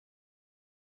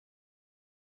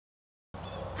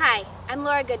Hi, I'm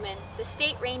Laura Goodman, the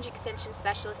State Range Extension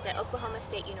Specialist at Oklahoma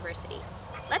State University.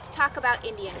 Let's talk about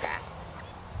Indian grass.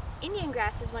 Indian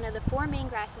grass is one of the 4 main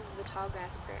grasses of the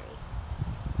tallgrass prairie.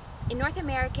 In North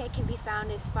America, it can be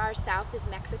found as far south as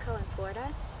Mexico and Florida,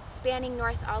 spanning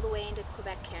north all the way into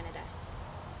Quebec, Canada.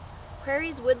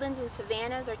 Prairies, woodlands, and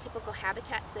savannas are typical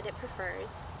habitats that it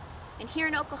prefers. And here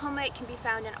in Oklahoma, it can be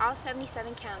found in all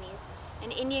 77 counties,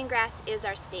 and Indian grass is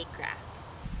our state grass.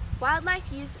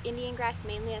 Wildlife use Indian grass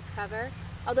mainly as cover,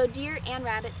 although deer and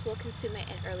rabbits will consume it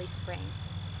in early spring.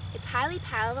 It's highly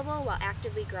palatable while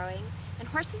actively growing, and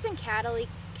horses and cattle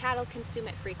consume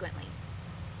it frequently.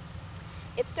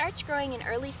 It starts growing in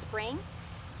early spring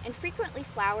and frequently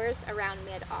flowers around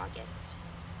mid-August.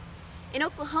 In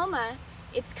Oklahoma,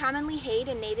 it's commonly hayed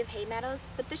in native hay meadows,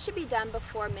 but this should be done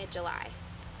before mid-July.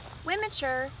 When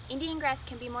mature, Indian grass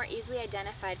can be more easily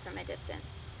identified from a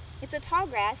distance. It's a tall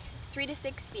grass, 3 to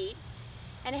 6 feet,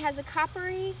 and it has a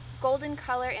coppery golden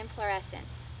color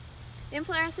inflorescence. The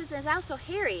inflorescence is also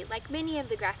hairy, like many of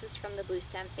the grasses from the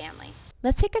bluestem family.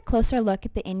 Let's take a closer look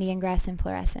at the Indian grass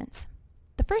inflorescence.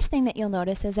 The first thing that you'll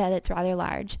notice is that it's rather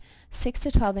large, 6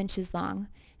 to 12 inches long,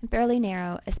 and fairly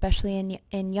narrow, especially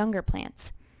in younger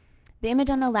plants. The image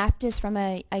on the left is from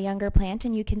a younger plant,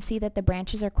 and you can see that the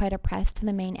branches are quite oppressed to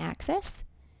the main axis.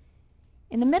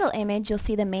 In the middle image, you'll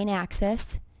see the main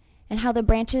axis and how the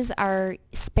branches are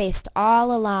spaced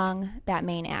all along that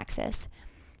main axis.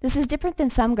 This is different than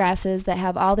some grasses that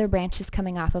have all their branches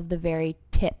coming off of the very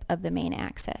tip of the main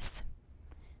axis.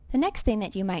 The next thing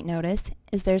that you might notice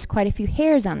is there's quite a few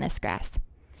hairs on this grass.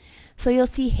 So you'll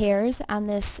see hairs on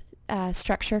this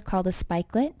structure called a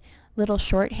spikelet, little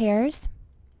short hairs,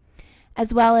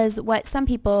 as well as what some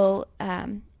people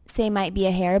say might be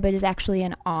a hair but is actually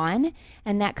an awn,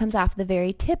 and that comes off the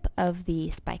very tip of the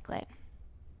spikelet.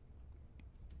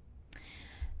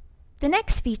 The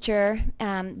next feature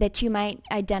that you might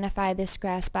identify this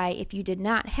grass by if you did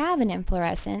not have an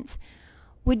inflorescence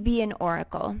would be an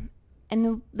auricle.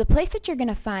 And the place that you're going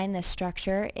to find this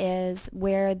structure is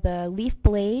where the leaf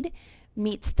blade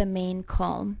meets the main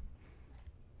culm.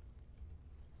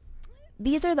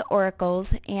 These are the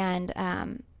auricles, and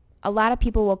a lot of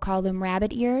people will call them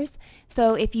rabbit ears.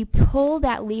 So if you pull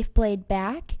that leaf blade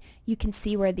back, you can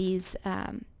see where this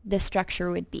structure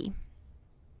would be.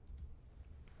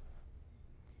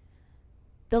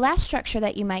 The last structure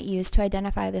that you might use to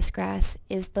identify this grass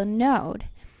is the node.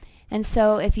 And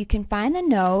so if you can find the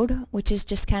node, which is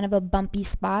just kind of a bumpy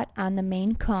spot on the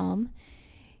main culm,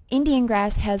 Indian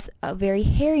grass has a very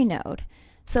hairy node.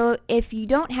 So if you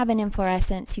don't have an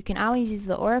inflorescence, you can always use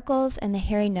the auricles and the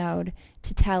hairy node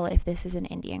to tell if this is an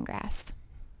Indian grass.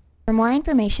 For more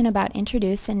information about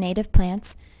introduced and native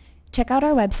plants, check out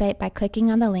our website by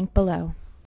clicking on the link below.